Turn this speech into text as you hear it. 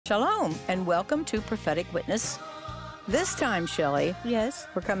Shalom, and welcome to Prophetic Witness. This time, Shelli, Yes.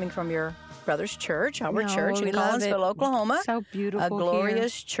 we're coming from your brother's church, our No, church we in love Collinsville, it. Oklahoma. So beautiful A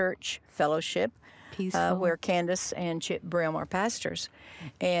glorious here. church fellowship Peaceful. where Candace and Chip Brim are pastors.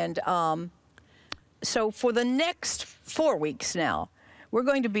 And so for the next 4 weeks now, we're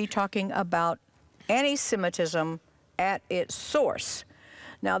going to be talking about anti-Semitism at its source.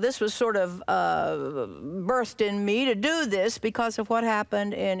 Now, this was sort of birthed in me to do this because of what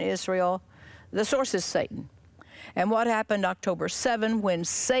happened in Israel. The source is Satan. And what happened October 7 when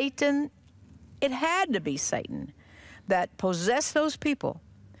Satan, it had to be Satan, that possessed those people,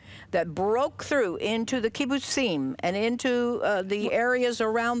 that broke through into the kibbutzim and into the areas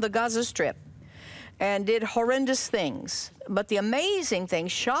around the Gaza Strip and did horrendous things. But the amazing thing,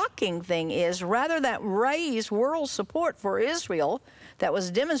 shocking thing is, rather than raise world support for Israel that was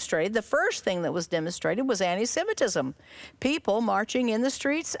demonstrated, the first thing that was demonstrated was anti-Semitism. People marching in the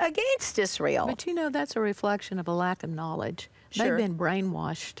streets against Israel. But you know, that's a reflection of a lack of knowledge. Sure. They've been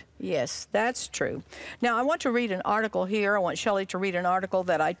brainwashed. Yes, that's true. Now, I want to read an article here. I want Shelli to read an article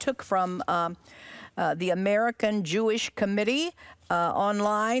that I took from the American Jewish Committee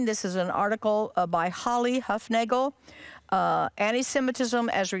online. This is an article by Holly Huffnagel, Anti-Semitism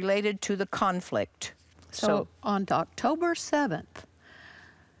as Related to the Conflict. So on October 7th,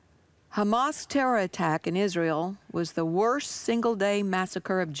 Hamas terror attack in Israel was the worst single-day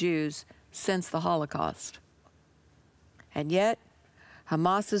massacre of Jews since the Holocaust. And yet,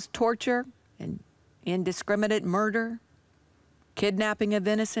 Hamas's torture and indiscriminate murder, kidnapping of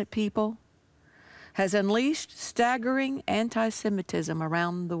innocent people, has unleashed staggering anti-Semitism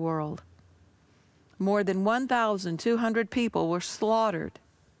around the world. More than 1,200 people were slaughtered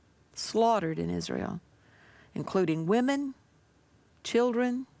in Israel, including women,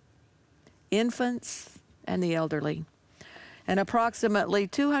 children, infants, and the elderly. And approximately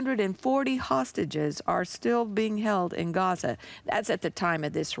 240 hostages are still being held in Gaza. That's at the time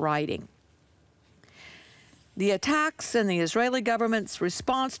of this writing. The attacks and the Israeli government's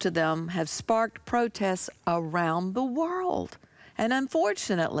response to them have sparked protests around the world. And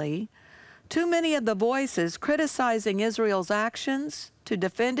unfortunately, too many of the voices criticizing Israel's actions to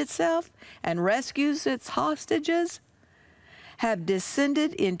defend itself and rescues its hostages have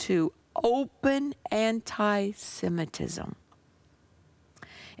descended into open anti-Semitism.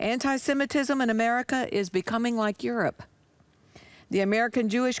 Anti-Semitism in America is becoming like Europe. The American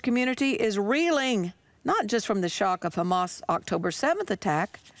Jewish community is reeling, not just from the shock of Hamas' October 7th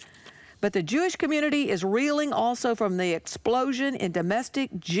attack, but the Jewish community is reeling also from the explosion in domestic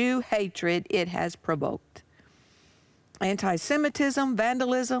Jew hatred it has provoked. Anti-Semitism,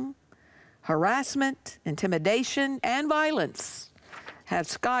 vandalism, harassment, intimidation, and violence have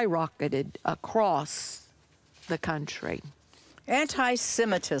skyrocketed across the country.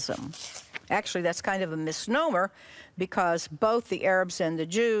 Anti-Semitism. Actually, that's kind of a misnomer because both the Arabs and the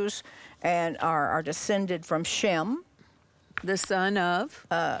Jews are descended from Shem, the son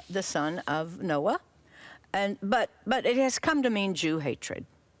of Noah, but it has come to mean Jew hatred.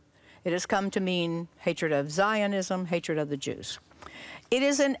 It has come to mean hatred of Zionism, hatred of the Jews. It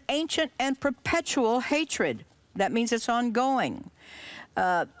is an ancient and perpetual hatred. That means it's ongoing.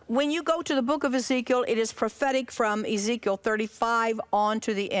 When you go to the book of Ezekiel, it is prophetic from Ezekiel 35 on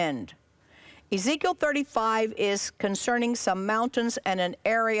to the end. Ezekiel 35 is concerning some mountains and an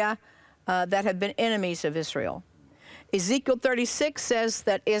area that have been enemies of Israel. Ezekiel 36 says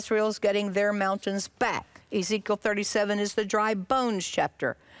that Israel's getting their mountains back. Ezekiel 37 is the dry bones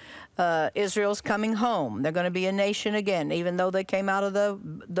chapter. Israel's coming home. They're going to be a nation again, even though they came out of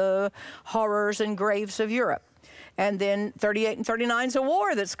the horrors and graves of Europe. And then 38 and 39 is a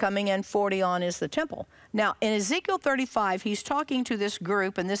war that's coming, and 40 on is the temple. Now, in Ezekiel 35, he's talking to this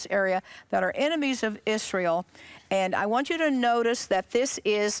group in this area that are enemies of Israel. And I want you to notice that this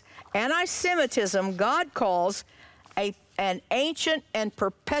is anti-Semitism God calls an ancient and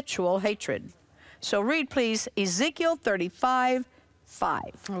perpetual hatred. So read, please, Ezekiel 35:5.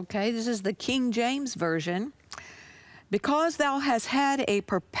 Okay, this is the King James Version. Because thou hast had a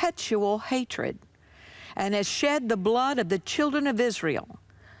perpetual hatred, and hast shed the blood of the children of Israel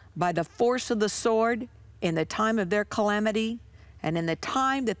by the force of the sword in the time of their calamity and in the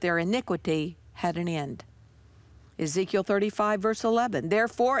time that their iniquity had an end. Ezekiel 35, verse 11,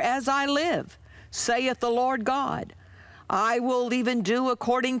 Therefore, as I live, saith the Lord God, I will even do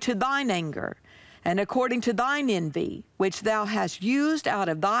according to thine anger and according to thine envy, which thou hast used out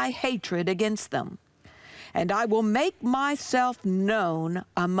of thy hatred against them. And I will make myself known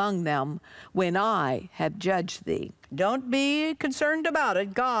among them when I have judged thee. Don't be concerned about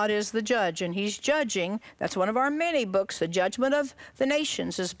it. God is the judge, and he's judging. That's one of our many books. The judgment of the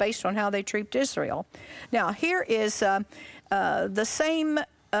nations is based on how they treat Israel. Now, here is the same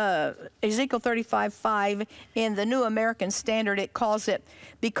Ezekiel 35:5 in the New American Standard. It calls it,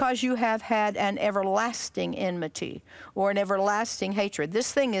 because you have had an everlasting enmity or an everlasting hatred.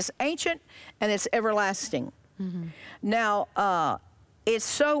 This thing is ancient and it's everlasting. Now, it's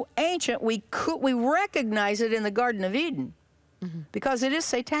so ancient we recognize it in the Garden of Eden because it is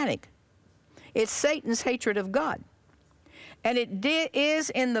satanic. It's Satan's hatred of God. And it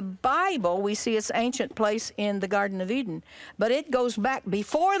is in the Bible, we see its ancient place in the Garden of Eden. But it goes back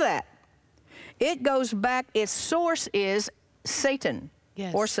before that. It goes back, its source is Satan,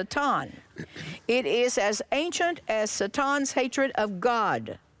 or Satan. It is as ancient as Satan's hatred of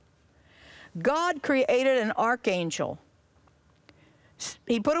God. God created an archangel.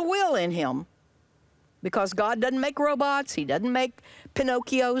 He put a will in him because God doesn't make robots. He doesn't make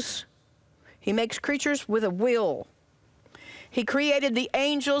Pinocchios. He makes creatures with a will. He created the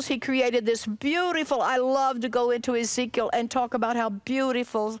angels. He created this beautiful, I love to go into Ezekiel and talk about how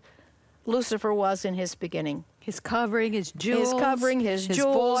beautiful Lucifer was in his beginning. His covering, his jewels. His covering, his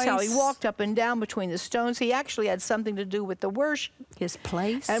jewels, voice. how he walked up and down between the stones. He actually had something to do with the worship. His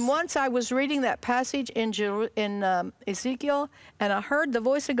place. And once I was reading that passage in Ezekiel, and I heard the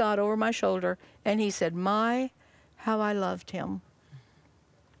voice of God over my shoulder, and he said, "My, how I loved him."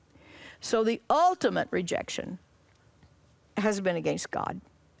 So the ultimate rejection has been against God.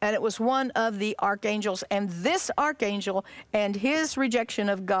 And it was one of the archangels. And this archangel and his rejection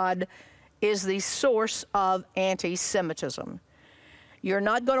of God is the source of anti-Semitism. You're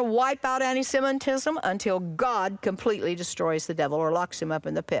not going to wipe out anti-Semitism until God completely destroys the devil or locks him up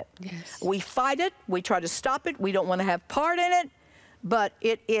in the pit. Yes. We fight it. We try to stop it. We don't want to have part in it. But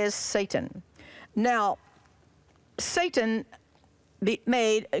it is Satan. Now, Satan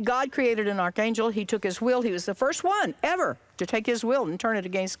God created an archangel. He took his will. He was the first one ever to take his will and turn it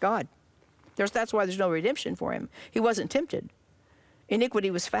against God. That's why there's no redemption for him. He wasn't tempted. Iniquity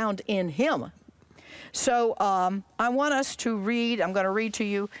was found in him. So I want us to read, I'm going to read to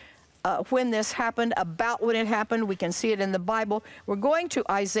you when this happened, about when it happened. We can see it in the Bible. We're going to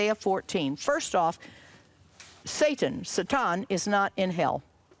Isaiah 14. First off, Satan is not in hell.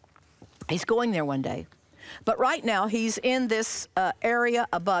 He's going there one day. But right now, he's in this area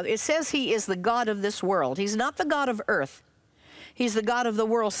above. It says he is the God of this world. He's not the God of earth. He's the God of the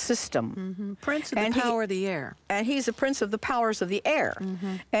world system. Prince of the power of the air. And he's the prince of the powers of the air.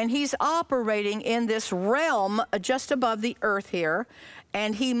 And he's operating in this realm just above the earth here.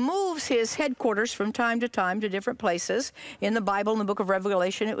 And he moves his headquarters from time to time to different places. In the Bible, in the book of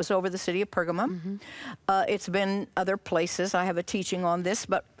Revelation, it was over the city of Pergamum. It's been other places. I have a teaching on this.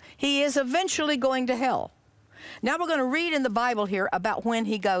 But he is eventually going to hell. Now we're going to read in the Bible here about when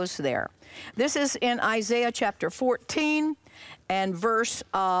he goes there. This is in Isaiah chapter 14 and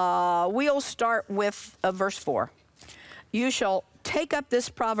we'll start with verse 4. You shall take up this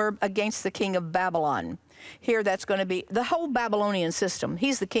proverb against the king of Babylon. Here that's going to be the whole Babylonian system.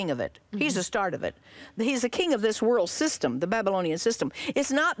 He's the king of it. He's the start of it. He's the king of this world system, the Babylonian system.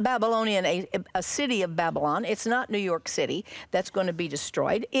 It's not Babylonian, a city of Babylon. It's not New York City that's going to be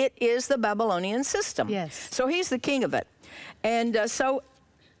destroyed. It is the Babylonian system. Yes. So he's the king of it. And so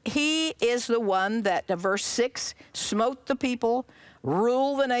he is the one that, verse 6, smote the people,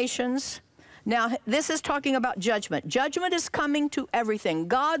 rule the nations. Now, this is talking about judgment. Judgment is coming to everything.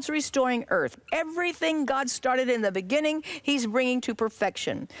 God's restoring earth. Everything God started in the beginning, he's bringing to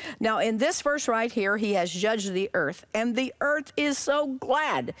perfection. Now, in this verse right here, he has judged the earth, and the earth is so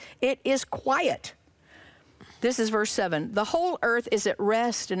glad. It is quiet. This is verse 7. The whole earth is at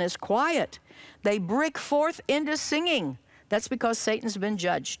rest and is quiet. They break forth into singing. That's because Satan's been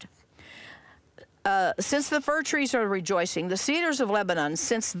judged. Since the fir trees are rejoicing, the cedars of Lebanon,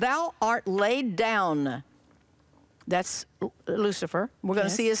 since thou art laid down. That's Lucifer. We're going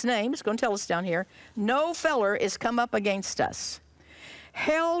to see his name. It's going to tell us down here. No feller is come up against us.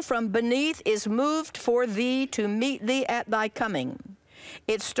 Hell from beneath is moved for thee to meet thee at thy coming.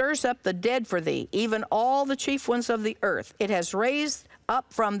 It stirs up the dead for thee, even all the chief ones of the earth. It has raised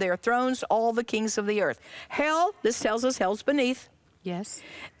up from their thrones all the kings of the earth. Hell, this tells us hell's beneath. Yes.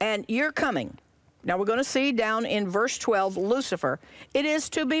 And you're coming. Now we're going to see down in verse 12, Lucifer. It is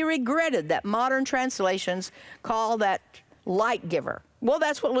to be regretted that modern translations call that light giver. Well,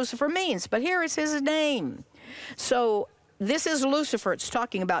 that's what Lucifer means, but here is his name. So this is Lucifer it's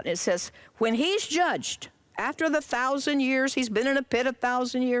talking about, and it says, when he's judged, after the 1,000 years, he's been in a pit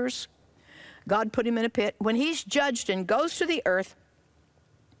 1,000 years. God put him in a pit. When he's judged and goes to the earth,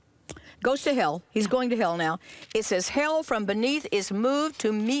 goes to hell. He's going to hell now. It says, hell from beneath is moved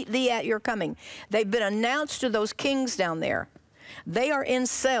to meet thee at your coming. They've been announced to those kings down there. They are in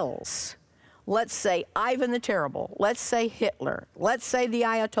cells. Let's say Ivan the Terrible. Let's say Hitler. Let's say the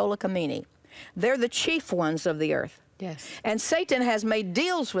Ayatollah Khomeini. They're the chief ones of the earth. Yes. And Satan has made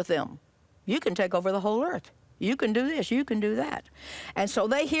deals with them. You can take over the whole earth. You can do this. You can do that. And so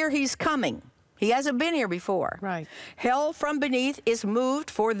they hear he's coming. He hasn't been here before. Right. Hell from beneath is moved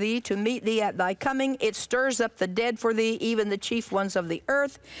for thee to meet thee at thy coming. It stirs up the dead for thee, even the chief ones of the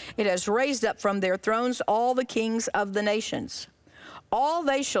earth. It has raised up from their thrones all the kings of the nations. All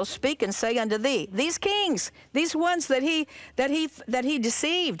they shall speak and say unto thee, these kings, these ones that he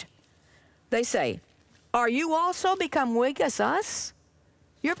deceived, they say, are you also become weak as us?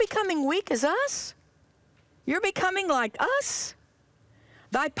 You're becoming weak as us? You're becoming like us?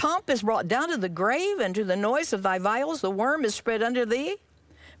 Thy pomp is brought down to the grave, and to the noise of thy viols the worm is spread under thee.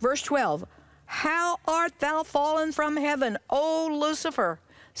 Verse 12, how art thou fallen from heaven, O Lucifer,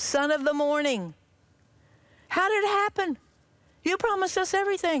 son of the morning? How did it happen? You promised us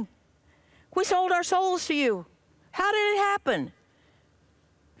everything. We sold our souls to you. How did it happen?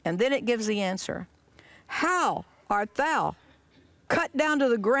 And then it gives the answer. How art thou cut down to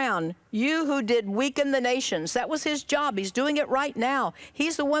the ground, you who did weaken the nations? That was his job. He's doing it right now.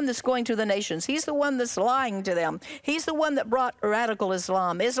 He's the one that's going to the nations. He's the one that's lying to them. He's the one that brought radical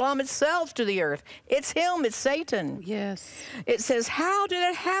Islam, Islam itself, to the earth. It's him. It's Satan. Yes. It says, how did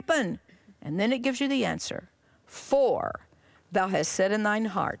it happen? And then it gives you the answer. For thou hast said in thine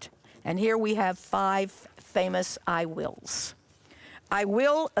heart. And here we have 5 famous I wills. I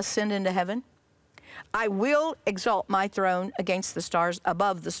will ascend into heaven. I will exalt my throne against the stars,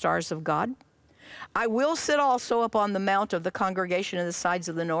 above the stars of God. I will sit also upon the mount of the congregation in the sides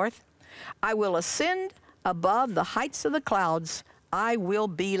of the north. I will ascend above the heights of the clouds. I will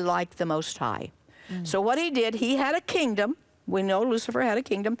be like the Most High. So what he did, he had a kingdom. We know Lucifer had a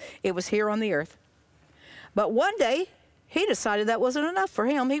kingdom. It was here on the earth. But one day, he decided that wasn't enough for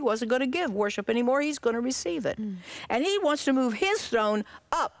him. He wasn't going to give worship anymore. He's going to receive it. And he wants to move his throne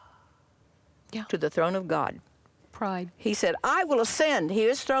up to the throne of God. Pride. He said, I will ascend.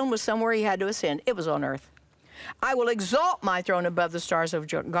 His throne was somewhere he had to ascend. It was on earth. I will exalt my throne above the stars of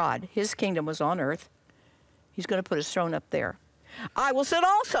God. His kingdom was on earth. He's going to put his throne up there. I will sit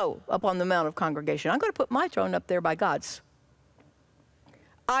also upon the mount of congregation. I'm going to put my throne up there by God's.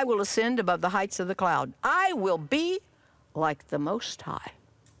 I will ascend above the heights of the cloud. I will be like the Most High.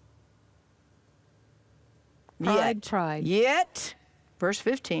 Pride. Yet, verse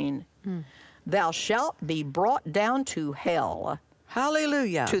 15, thou shalt be brought down to hell.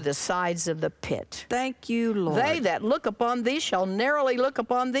 Hallelujah. To the sides of the pit. Thank you, Lord. They that look upon thee shall narrowly look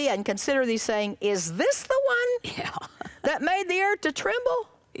upon thee and consider thee, saying, is this the one that made the earth to tremble?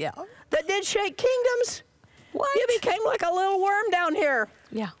 Yeah. That did shake kingdoms? What? You became like a little worm down here.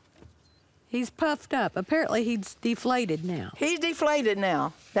 Yeah. He's puffed up. Apparently, he's deflated now. He's deflated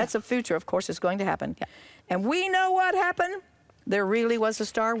now. That's a future, of course, is going to happen. Yeah. And we know what happened. There really was a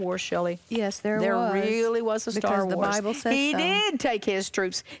Star Wars, Shelli. Yes, there was. There really was a Star Wars. Because the Bible says he so. did take his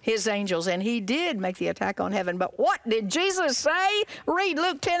troops, his angels, and he did make the attack on heaven. But what did Jesus say? Read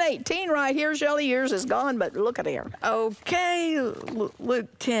Luke 10:18 right here, Shelli. Yours is gone, but look at here. Okay,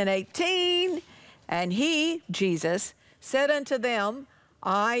 Luke 10:18. And he, Jesus, said unto them,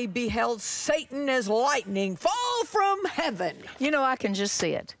 I beheld Satan as lightning fall from heaven. You know, I can just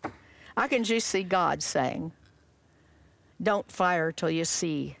see it. I can just see God saying, don't fire till you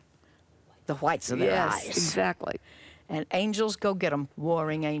see the whites of their eyes. Exactly. And angels, go get them,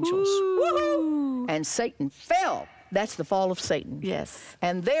 warring angels. Woo-hoo! And Satan fell. That's the fall of Satan. Yes.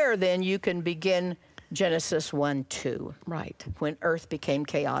 And there, then, you can begin Genesis 1:2. Right. When earth became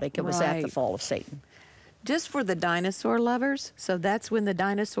chaotic, it was at the fall of Satan. Just for the dinosaur lovers, so that's when the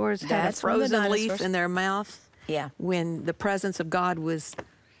dinosaurs had a That's when the frozen leaf dinosaurs- in their mouth. Yeah. When the presence of God was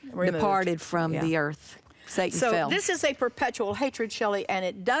Removed. departed from Yeah. the earth. Satan So fell. this is a perpetual hatred, Shelli, and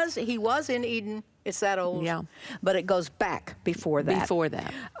it does, he was in Eden. It's that old. Yeah. But it goes back before that. Before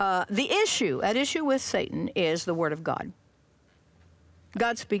that. The issue, at issue with Satan, is the Word of God.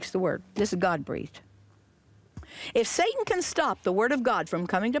 God speaks the Word. This is God-breathed. If Satan can stop the Word of God from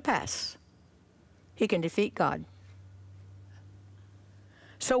coming to pass, he can defeat God.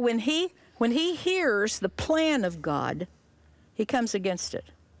 So when he hears the plan of God, he comes against it.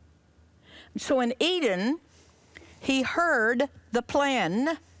 So in Eden, he heard the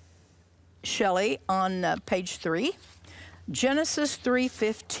plan, Shelli, on page 3, Genesis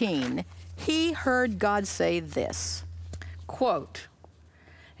 3:15. He heard God say this, quote,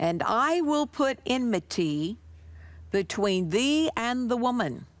 and I will put enmity between thee and the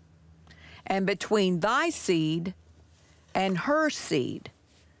woman, and between thy seed and her seed.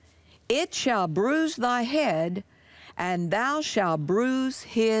 It shall bruise thy head, and thou shalt bruise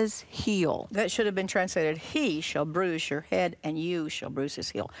his heel. That should have been translated, he shall bruise your head, and you shall bruise his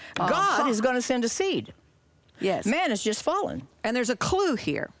heel. God is going to send a seed. Yes. Man has just fallen. And there's a clue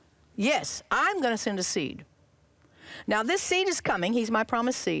here. Yes, I'm going to send a seed. Now, this seed is coming. He's my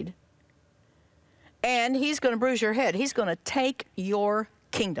promised seed. And he's going to bruise your head. He's going to take your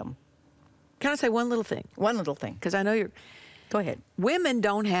kingdom. Can I say one little thing? One little thing. Because I know you're... Go ahead. Women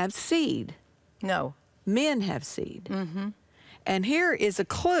don't have seed. No. Men have seed. Mm-hmm. And here is a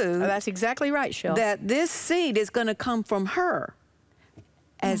clue. Oh, that's exactly right, Shel. That this seed is going to come from her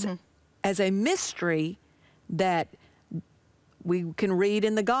as a mystery that we can read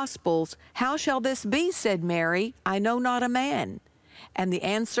in the Gospels. How shall this be, said Mary, I know not a man. And the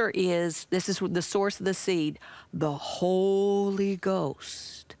answer is, this is the source of the seed, the Holy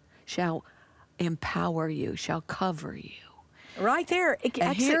Ghost shall empower you, shall cover you. Right there.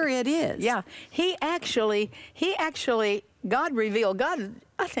 And here it is. Yeah. He actually, God revealed,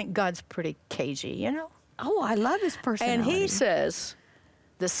 I think God's pretty cagey, you know? Oh, I love his personality. And he says,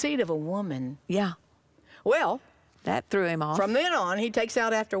 the seed of a woman. Yeah. Well, that threw him off. From then on, he takes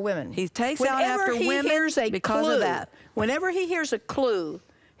out after women. He takes out after women because of that. Whenever he hears a clue,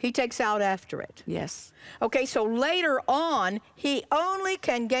 he takes out after it. Yes. Okay, so later on, he only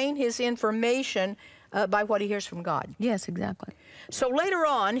can gain his information by what he hears from God. Yes, exactly. So later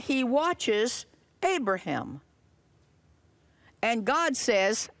on, he watches Abraham. And God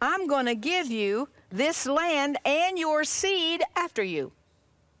says, I'm going to give you this land and your seed after you.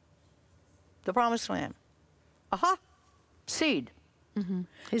 The promised land. Seed.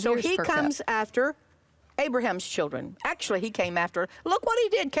 Mm-hmm. So he comes after Abraham's children. Actually, he came after, look what he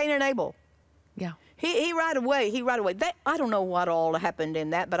did, Cain and Abel. Yeah. He right away. I don't know what all happened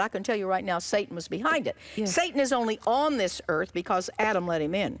in that, but I can tell you right now, Satan was behind it. Yes. Satan is only on this earth because Adam let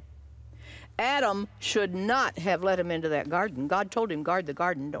him in. Adam should not have let him into that garden. God told him, guard the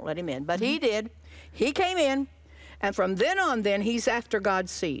garden, don't let him in. But he did. He came in, and from then on, he's after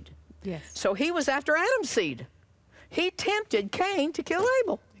God's seed. Yes. So he was after Adam's seed. He tempted Cain to kill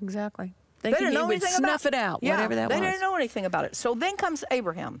Abel. Exactly. They didn't know anything about snuff it out, whatever that was. They didn't know anything about it. So then comes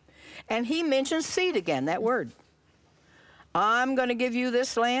Abraham, and he mentions seed again, that word. I'm going to give you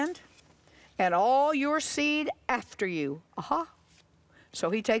this land and all your seed after you.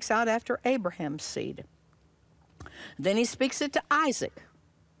 So he takes out after Abraham's seed. Then he speaks it to Isaac.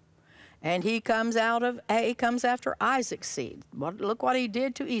 And he comes after Isaac's seed. Look what he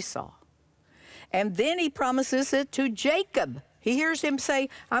did to Esau. And then he promises it to Jacob. He hears him say,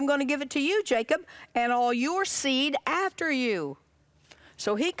 I'm going to give it to you, Jacob, and all your seed after you.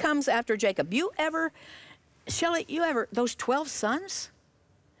 So he comes after Jacob. Shelli, those 12 sons,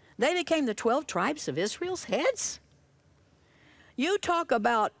 they became the 12 tribes of Israel's heads? You talk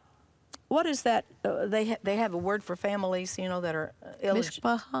about, what is that? They have a word for families, you know, that are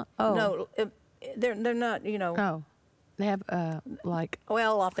illegitimate. No, they're not, you know. Oh. They have,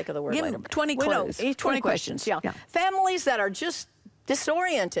 Well, I'll think of the word later. 20 clues. 20 questions, yeah. Families that are just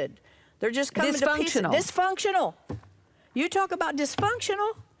disoriented. They're just coming to pieces. Dysfunctional. You talk about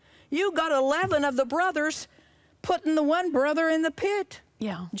dysfunctional. You got 11 of the brothers putting the one brother in the pit.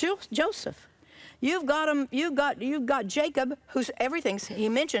 Yeah. Joseph. You've got Jacob, who's everything's he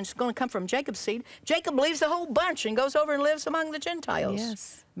mentions going to come from Jacob's seed. Jacob leaves the whole bunch and goes over and lives among the Gentiles.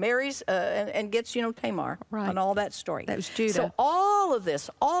 Yes. Marries and gets, Tamar, right, and all that story. That was Judah. So all of this,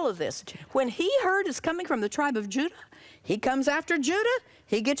 when he heard it's coming from the tribe of Judah, he comes after Judah.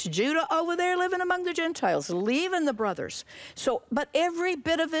 He gets Judah over there living among the Gentiles, leaving the brothers. So, but every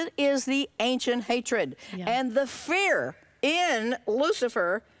bit of it is the ancient hatred and the fear in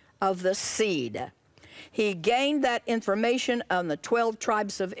Lucifer of the seed. He gained that information on the 12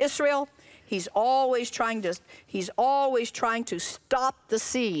 tribes of Israel. He's always trying to stop the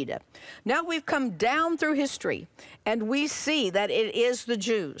seed. Now we've come down through history, and we see that it is the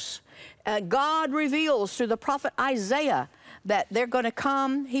Jews. God reveals through the prophet Isaiah that they're going to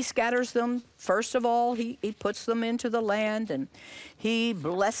come. He scatters them. First of all, he puts them into the land, and he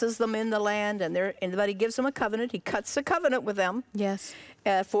blesses them in the land, but he gives them a covenant. He cuts a covenant with them. Yes.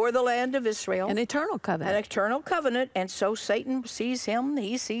 For the land of Israel. An eternal covenant. An eternal covenant. And so Satan sees him.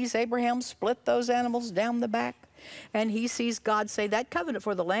 He sees Abraham split those animals down the back. And he sees God say that covenant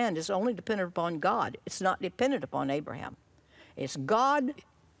for the land is only dependent upon God. It's not dependent upon Abraham. It's God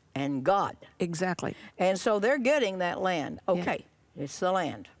and God. Exactly. And so they're getting that land. Okay, it's the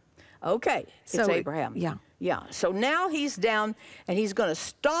land. Okay, it's Abraham. Yeah. Yeah, so now he's down and he's going to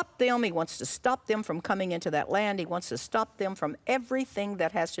stop them. He wants to stop them from coming into that land. He wants to stop them from everything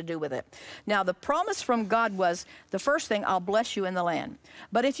that has to do with it. Now, the promise from God was, the first thing, I'll bless you in the land.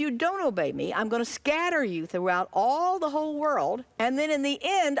 But if you don't obey me, I'm going to scatter you throughout all the whole world. And then in the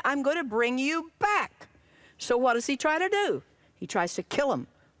end, I'm going to bring you back. So what does he try to do? He tries to kill them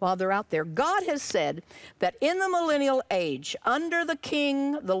while they're out there. God has said that in the millennial age, under the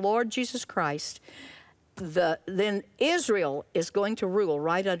King, the Lord Jesus Christ, then Israel is going to rule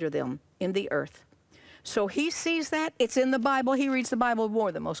right under them in the earth. So he sees that. It's in the Bible. He reads the Bible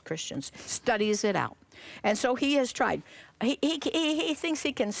more than most Christians, studies it out. And so he has tried. He thinks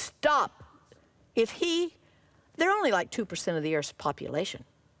he can stop. They're only like 2% of the earth's population.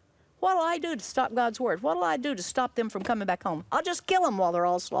 What'll I do to stop God's word? What'll I do to stop them from coming back home? I'll just kill them while they're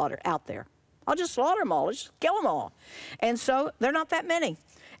all slaughtered out there. I'll just slaughter them all. I'll just kill them all. And so they're not that many.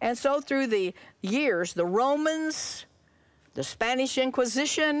 And so through the years, the Romans, the Spanish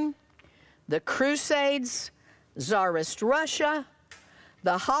Inquisition, the Crusades, Tsarist Russia,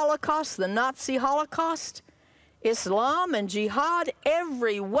 the Holocaust, the Nazi Holocaust, Islam and Jihad,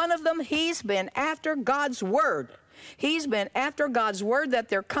 every one of them, he's been after God's word. He's been after God's word that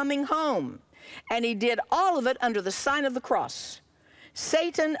they're coming home. And he did all of it under the sign of the cross.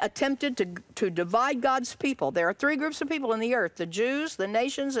 Satan attempted to divide God's people. There are three groups of people in the earth: the Jews, the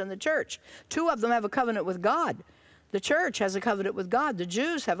nations, and the church. Two of them have a covenant with God. The church has a covenant with God. The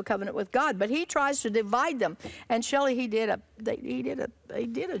Jews have a covenant with God. But he tries to divide them. And Shelli, he did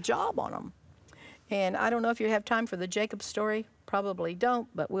a job on them. And I don't know if you have time for the Jacob story. Probably don't,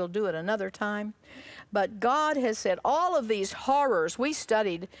 but we'll do it another time. But God has said all of these horrors. We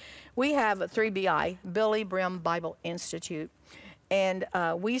have a 3BI, Billye Brim Bible Institute. And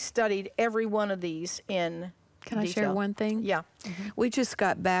we studied every one of these in Can I share one thing? Yeah. We just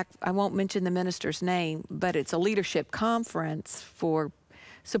got back, I won't mention the minister's name, but it's a leadership conference for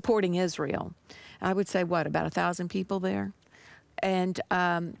supporting Israel. I would say, what, about 1,000 people there? And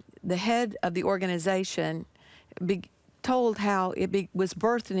the head of the organization told how it was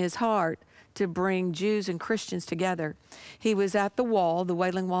birthed in his heart to bring Jews and Christians together. He was at the wall, the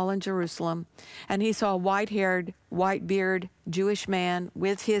Wailing Wall in Jerusalem, and he saw a white-haired, white-bearded Jewish man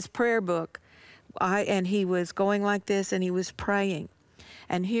with his prayer book, and he was going like this, and he was praying.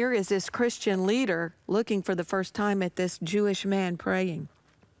 And here is this Christian leader looking for the first time at this Jewish man praying.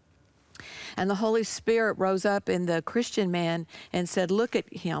 And the Holy Spirit rose up in the Christian man and said, "Look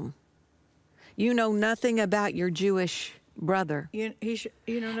at him. You know nothing about your Jewish brother." You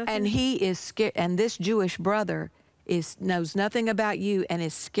know nothing? And he is scared, and this Jewish brother knows nothing about you and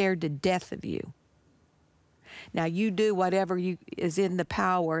is scared to death of you. Now you do whatever is in the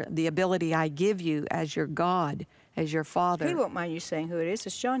power, the ability I give you as your God, as your Father. He won't mind you saying who it is.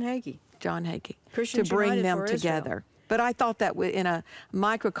 It's John Hagee. John Hagee. Christians to bring United them for together. Israel. But I thought that in a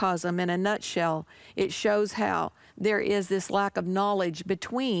microcosm, in a nutshell, it shows how there is this lack of knowledge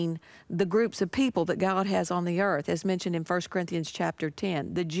between the groups of people that God has on the earth, as mentioned in 1 Corinthians chapter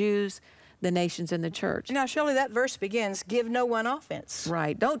 10, the Jews, the nations, and the church. Now, Shelli, that verse begins, give no one offense.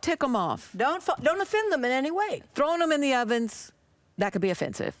 Right. Don't tick them off. Don't offend them in any way. Throwing them in the ovens, that could be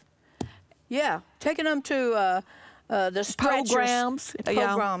offensive. Yeah, taking them to the stretchers. Programs.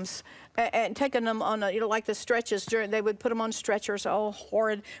 Programs. And taking them on, like the stretches, they would put them on stretchers, oh,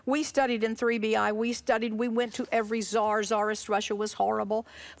 horrid. We studied in 3BI, we went to every Tsarist Russia was horrible.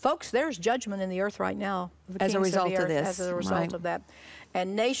 Folks, there's judgment in the earth right now. As a result of this. As a result of that.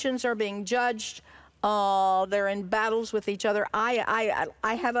 And nations are being judged. They're in battles with each other. I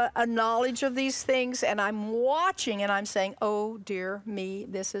have a knowledge of these things, and I'm watching, and I'm saying, oh, dear me,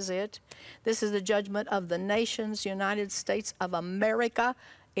 this is it. This is the judgment of the nations, United States of America.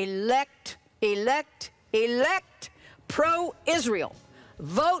 Elect pro-Israel.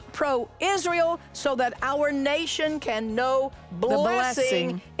 Vote pro-Israel so that our nation can know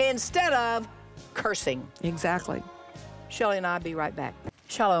blessing instead of cursing. Exactly. Shelli and I will be right back.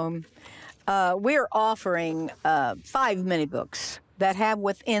 Shalom. We're offering 5 mini books that have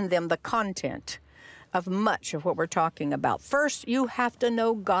within them the content of much of what we're talking about. First, you have to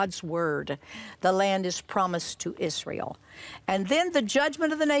know God's word. The land is promised to Israel. And then the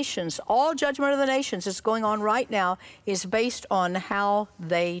judgment of the nations, all judgment of the nations is going on right now, is based on how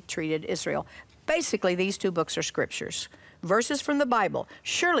they treated Israel. Basically, these 2 books are scriptures. Verses from the Bible.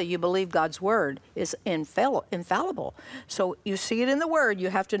 Surely you believe God's word is infallible. So you see it in the word,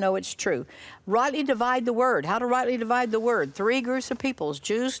 you have to know it's true. Rightly divide the word. How to rightly divide the word. 3 groups of peoples,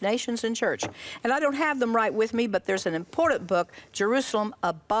 Jews, nations, and church. And I don't have them right with me, but there's an important book, Jerusalem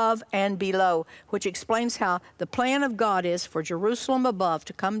Above and Below, which explains how the plan of God is for Jerusalem above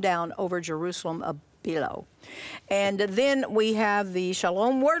to come down over Jerusalem below. And then we have the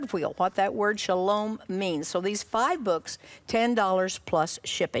Shalom Word Wheel, what that word Shalom means. So these 5 books, $10 plus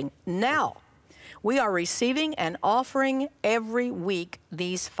shipping. Now, we are receiving and offering every week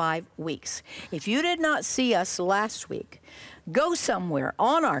these 5 weeks. If you did not see us last week, go somewhere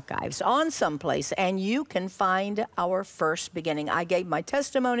on archives, on someplace, and you can find our first beginning. I gave my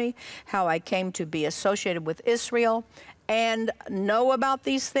testimony, how I came to be associated with Israel and know about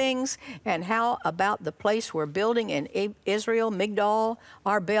these things, and how about the place we're building in Israel, Migdal,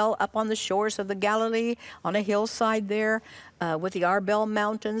 Arbel, up on the shores of the Galilee, on a hillside there with the Arbel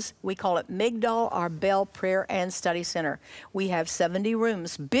Mountains. We call it Migdal Arbel Prayer and Study Center. We have 70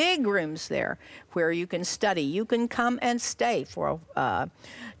 rooms, big rooms there, where you can study. You can come and stay for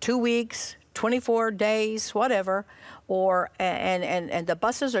 2 weeks, 24 days, whatever, or and the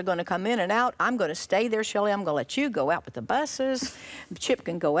buses are going to come in and out. I'm going to stay there, Shelli. I'm going to let you go out with the buses. Chip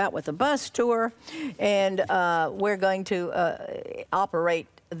can go out with the bus tour, and we're going to operate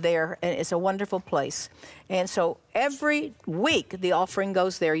there, and it's a wonderful place. And so every week the offering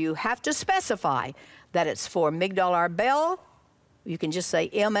goes there. You have to specify that it's for Migdal Arbel. You can just say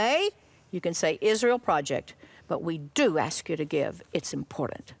MA. You can say Israel Project, but we do ask you to give. It's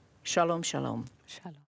important. Shalom, shalom. Shalom.